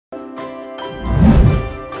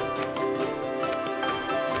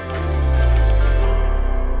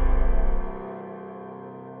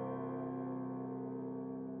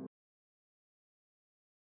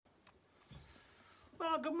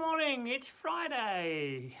good morning. It's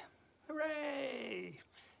Friday. Hooray.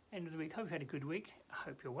 End of the week. Hope you had a good week. I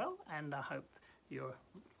hope you're well, and I hope you're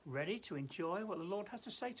ready to enjoy what the Lord has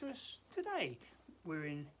to say to us today. We're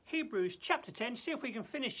in Hebrews chapter 10. See if we can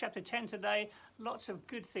finish chapter 10 today. Lots of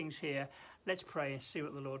good things here. Let's pray and see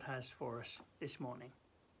what the Lord has for us this morning.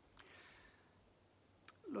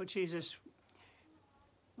 Lord Jesus,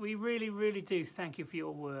 we really do thank you for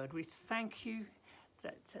your word. We thank you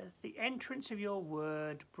that the entrance of your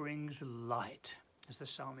word brings light, as the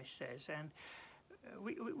psalmist says. And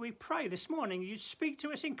we pray this morning you'd speak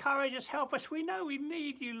to us, encourage us, help us. We know we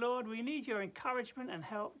need you, Lord. We need your encouragement and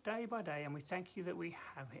help day by day, and we thank you that we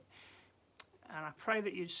have it. And I pray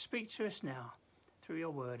that you'd speak to us now through your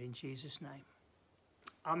word in Jesus' name.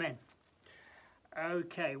 Amen.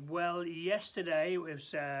 Okay, well, yesterday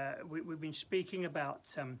was we've been speaking about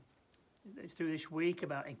through this week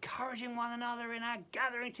about encouraging one another in our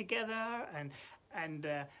gathering together and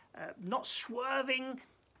not swerving,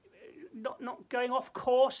 not going off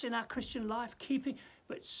course in our Christian life,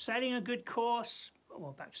 but sailing a good course.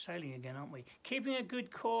 Well, back to sailing again, aren't we? Keeping a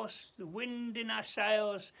good course, the wind in our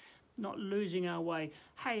sails, not losing our way.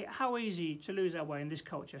 Hey, how easy to lose our way in this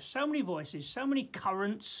culture. So many voices, so many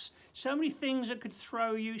currents, so many things that could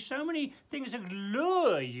throw you, so many things that could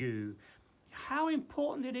lure you. How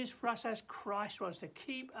important it is for us as Christ was to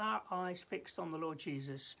keep our eyes fixed on the Lord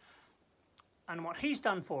Jesus and what he's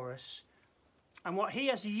done for us and what he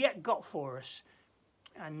has yet got for us,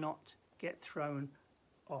 and not get thrown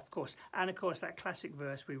off course. And of course that classic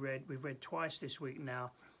verse we've read twice this week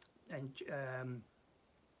now, and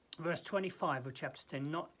verse 25 of chapter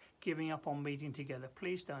 10, not giving up on meeting together.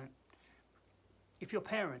 Please don't. If you're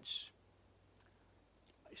parents,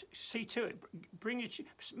 see to it.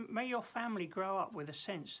 May your family grow up with a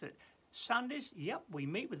sense that Sundays, yep, we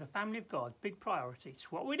meet with the family of God. Big priority.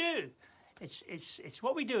 It's what we do. It's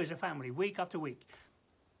what we do as a family, week after week.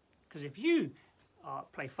 Because if you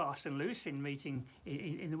play fast and loose in meeting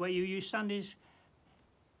in the way you use Sundays,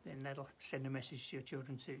 then that'll send a message to your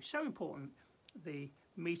children too. So important, the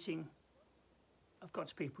meeting of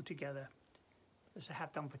God's people together, as they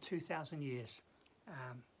have done for 2,000 years.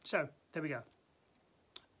 So there we go.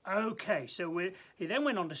 Okay, so he then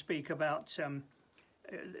went on to speak about,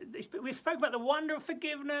 we spoke about the wonder of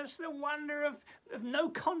forgiveness, the wonder of no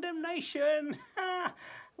condemnation.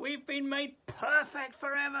 We've been made perfect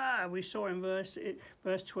forever. We saw in verse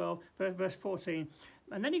 12, verse 14.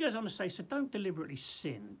 And then he goes on to say, so don't deliberately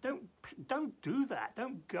sin. Don't do that.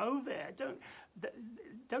 Don't go there.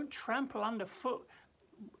 Don't trample underfoot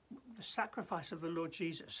the sacrifice of the Lord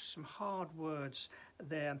Jesus. Some hard words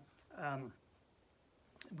there.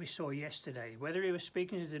 We saw yesterday. Whether he was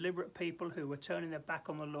speaking to deliberate people who were turning their back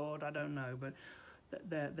on the Lord, I don't know, but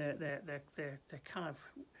they're kind of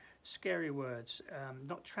scary words.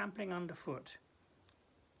 Not trampling underfoot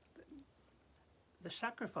the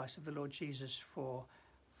sacrifice of the Lord Jesus for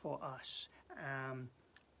us.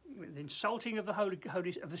 The insulting of the Holy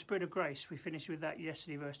of the Spirit of grace. We finished with that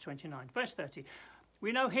yesterday, verse 29. Verse 30.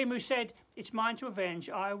 We know him who said, "It's mine to avenge;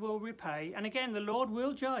 I will repay." And again, the Lord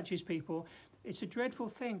will judge his people. It's a dreadful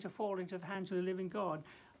thing to fall into the hands of the living God.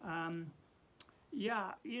 I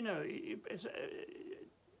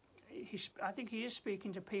think he is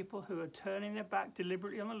speaking to people who are turning their back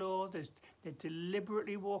deliberately on the Lord. They're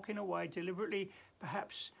deliberately walking away, deliberately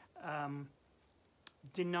perhaps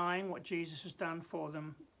denying what Jesus has done for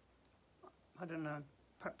them. I don't know,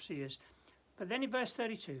 perhaps he is. But then in verse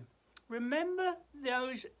 32, remember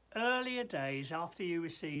those earlier days after you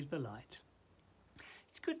received the light.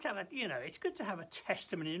 It's good to have a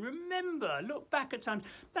testimony and remember, look back at times.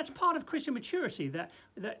 That's part of Christian maturity, that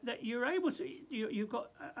you're able to, you've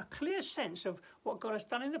got a clear sense of what God has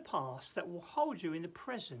done in the past that will hold you in the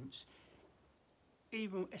present,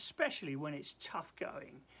 even especially when it's tough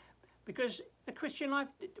going. Because the Christian life,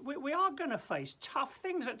 we are going to face tough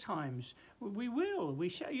things at times. We will.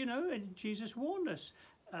 And Jesus warned us.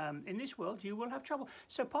 In this world you will have trouble.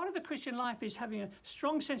 So part of the Christian life is having a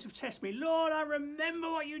strong sense of testimony. Lord, I remember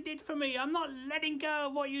what you did for me. I'm not letting go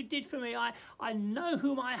of what you did for me. I know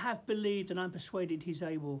whom I have believed, and I'm persuaded he's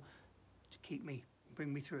able to keep me,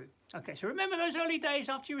 bring me through. Okay, so remember those early days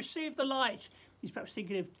after you received the light. He's perhaps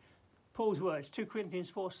thinking of Paul's words, 2 Corinthians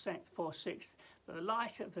 4:6. The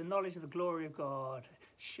light of the knowledge of the glory of God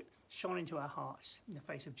shone into our hearts in the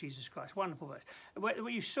face of Jesus Christ. Wonderful verse.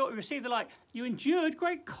 When you received the light, you endured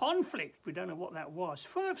great conflict. We don't know what that was.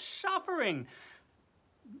 Full of suffering.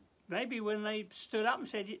 Maybe when they stood up and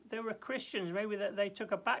said they were Christians, maybe that they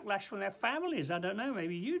took a backlash from their families. I don't know.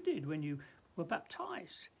 Maybe you did when you were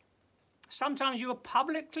baptized. Sometimes you were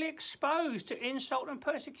publicly exposed to insult and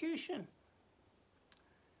persecution.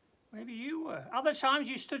 Maybe you were. Other times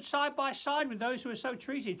you stood side by side with those who were so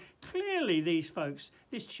treated. Clearly these folks,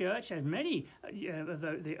 this church, and many of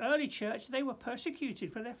the early church, they were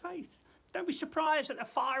persecuted for their faith. Don't be surprised at the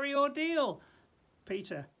fiery ordeal.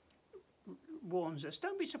 Peter warns us.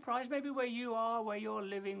 Don't be surprised maybe where you are, where you're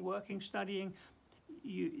living, working, studying.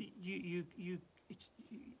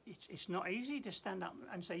 It's not easy to stand up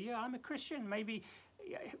and say, yeah, I'm a Christian. Maybe,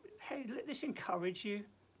 hey, let this encourage you.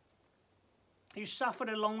 You suffered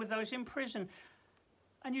along with those in prison,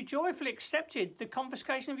 and you joyfully accepted the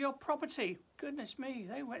confiscation of your property. Goodness me,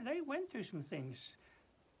 they went through some things.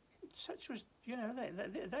 Such was,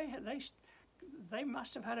 they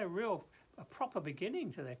must have had a proper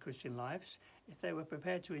beginning to their Christian lives if they were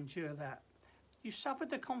prepared to endure that. You suffered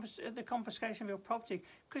the confiscation of your property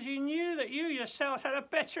because you knew that you yourselves had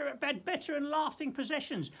better and lasting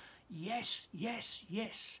possessions. Yes, yes,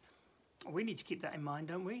 yes. We need to keep that in mind,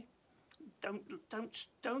 don't we?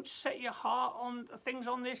 Don't set your heart on things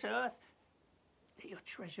on this earth. Let your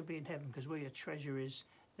treasure be in heaven, because where your treasure is,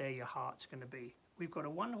 there your heart's going to be. We've got a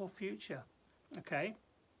wonderful future. Okay.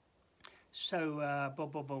 So,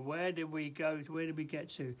 where did we go? Where did we get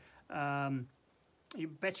to?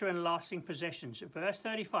 Better and lasting possessions. Verse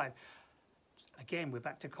 35. Again, we're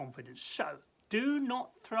back to confidence. So, do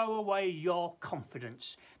not throw away your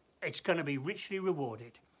confidence. It's going to be richly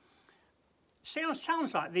rewarded.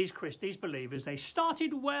 Sounds like these believers, they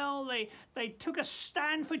started well, they took a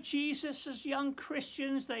stand for Jesus as young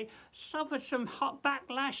Christians, they suffered some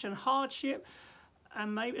backlash and hardship,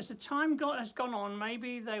 and maybe as the time has gone on,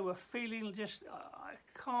 maybe they were feeling just, I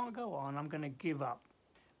can't go on, I'm going to give up.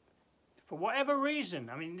 For whatever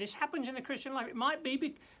reason, I mean, this happens in the Christian life. It might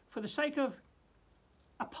be for the sake of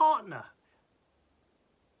a partner.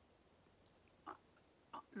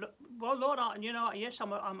 Look, well, Lord, yes,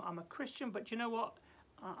 I'm a Christian, but you know what?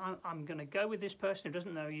 I'm going to go with this person who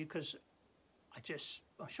doesn't know you because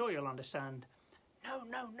I'm sure you'll understand. No,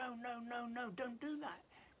 don't do that.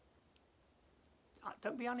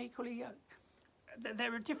 Don't be unequally yoked.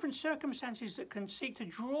 There are different circumstances that can seek to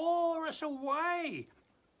draw us away.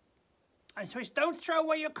 And so it's don't throw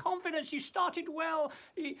away your confidence. You started well.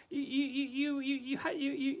 You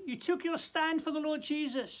took your stand for the Lord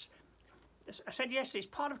Jesus. I said yesterday, it's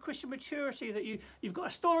part of Christian maturity that you've got a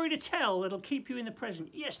story to tell that'll keep you in the present.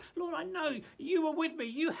 Yes, Lord, I know you were with me.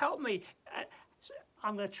 You helped me. So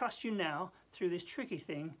I'm going to trust you now through this tricky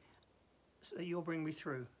thing so that you'll bring me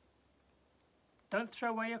through. Don't throw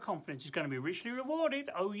away your confidence. It's going to be richly rewarded.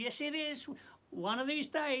 Oh, yes, it is. One of these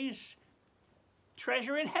days.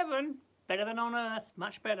 Treasure in heaven. Better than on earth.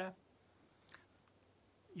 Much better.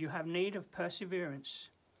 You have need of perseverance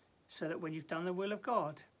so that when you've done the will of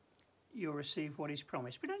God, you'll receive what is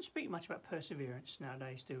promised. We don't speak much about perseverance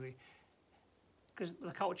nowadays, do we? Because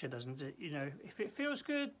the culture doesn't. If it feels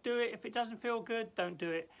good, do it. If it doesn't feel good, don't do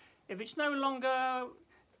it. If it's no longer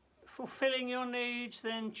fulfilling your needs,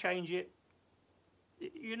 then change it.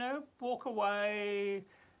 Walk away.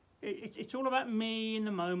 It's all about me in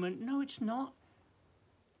the moment. No, it's not.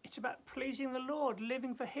 It's about pleasing the Lord,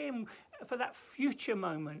 living for Him, for that future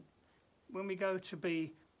moment when we go to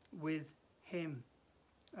be with Him.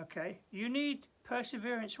 Okay, you need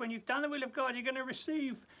perseverance. When you've done the will of God, you're going to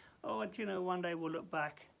receive. Oh, one day we'll look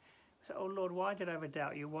back. Say, oh Lord, why did I ever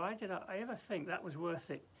doubt you? Why did I ever think that was worth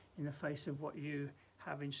it in the face of what you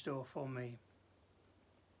have in store for me?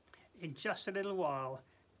 In just a little while,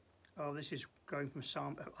 this is going from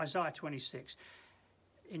Isaiah 26.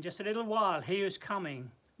 In just a little while, He who's coming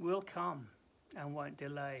will come and won't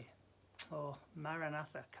delay. Oh,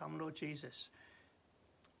 Maranatha, come Lord Jesus.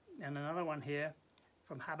 And another one here,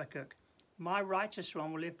 from Habakkuk, my righteous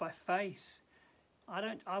one will live by faith.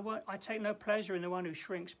 I take no pleasure in the one who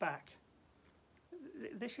shrinks back.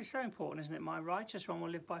 This is so important, isn't it? My righteous one will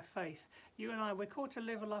live by faith. You and I, we're called to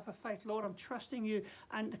live a life of faith. Lord, I'm trusting you.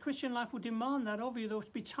 And the Christian life will demand that of you. There will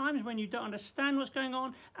be times when you don't understand what's going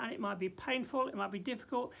on, and it might be painful, it might be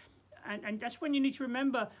difficult. And that's when you need to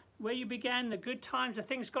remember where you began, the good times, the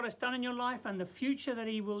things God has done in your life, and the future that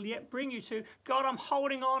He will yet bring you to. God, I'm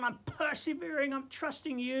holding on, I'm persevering, I'm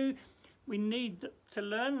trusting you. We need to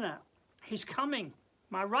learn that. He's coming.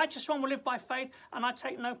 My righteous one will live by faith, and I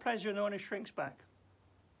take no pleasure in the one who shrinks back.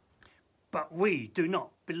 But we do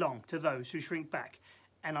not belong to those who shrink back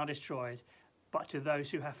and are destroyed, but to those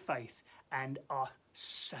who have faith and are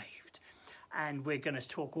saved. And we're going to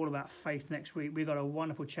talk all about faith next week. We've got a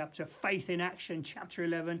wonderful chapter, Faith in Action, chapter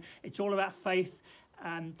 11. It's all about faith.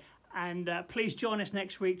 Please join us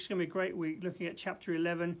next week. It's going to be a great week looking at chapter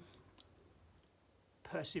 11.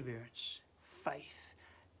 Perseverance, faith.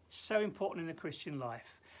 So important in the Christian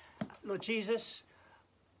life. Lord Jesus,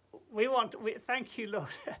 we thank you, Lord.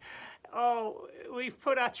 we've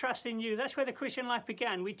put our trust in you. That's where the Christian life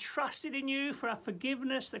began. We trusted in you for our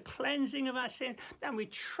forgiveness, the cleansing of our sins, and we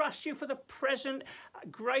trust you for the present,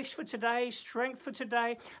 grace for today, strength for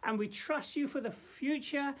today, and we trust you for the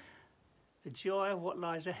future, the joy of what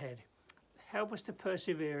lies ahead. Help us to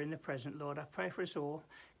persevere in the present, Lord. I pray for us all.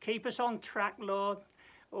 Keep us on track, Lord.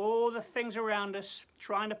 All the things around us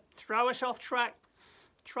trying to throw us off track,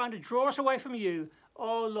 trying to draw us away from you.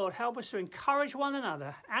 Oh, Lord, help us to encourage one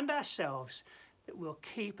another and ourselves that we'll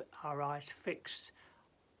keep our eyes fixed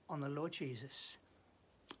on the Lord Jesus.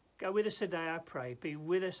 Go with us today, I pray. Be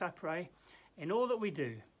with us, I pray, in all that we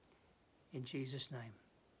do. In Jesus' name.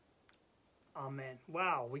 Amen.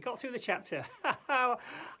 Wow, we got through the chapter.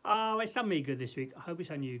 Oh, it's done me good this week. I hope it's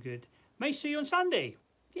done you good. May see you on Sunday.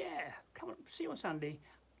 Yeah, come on, see you on Sunday.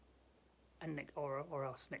 And or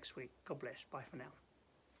else next week. God bless. Bye for now.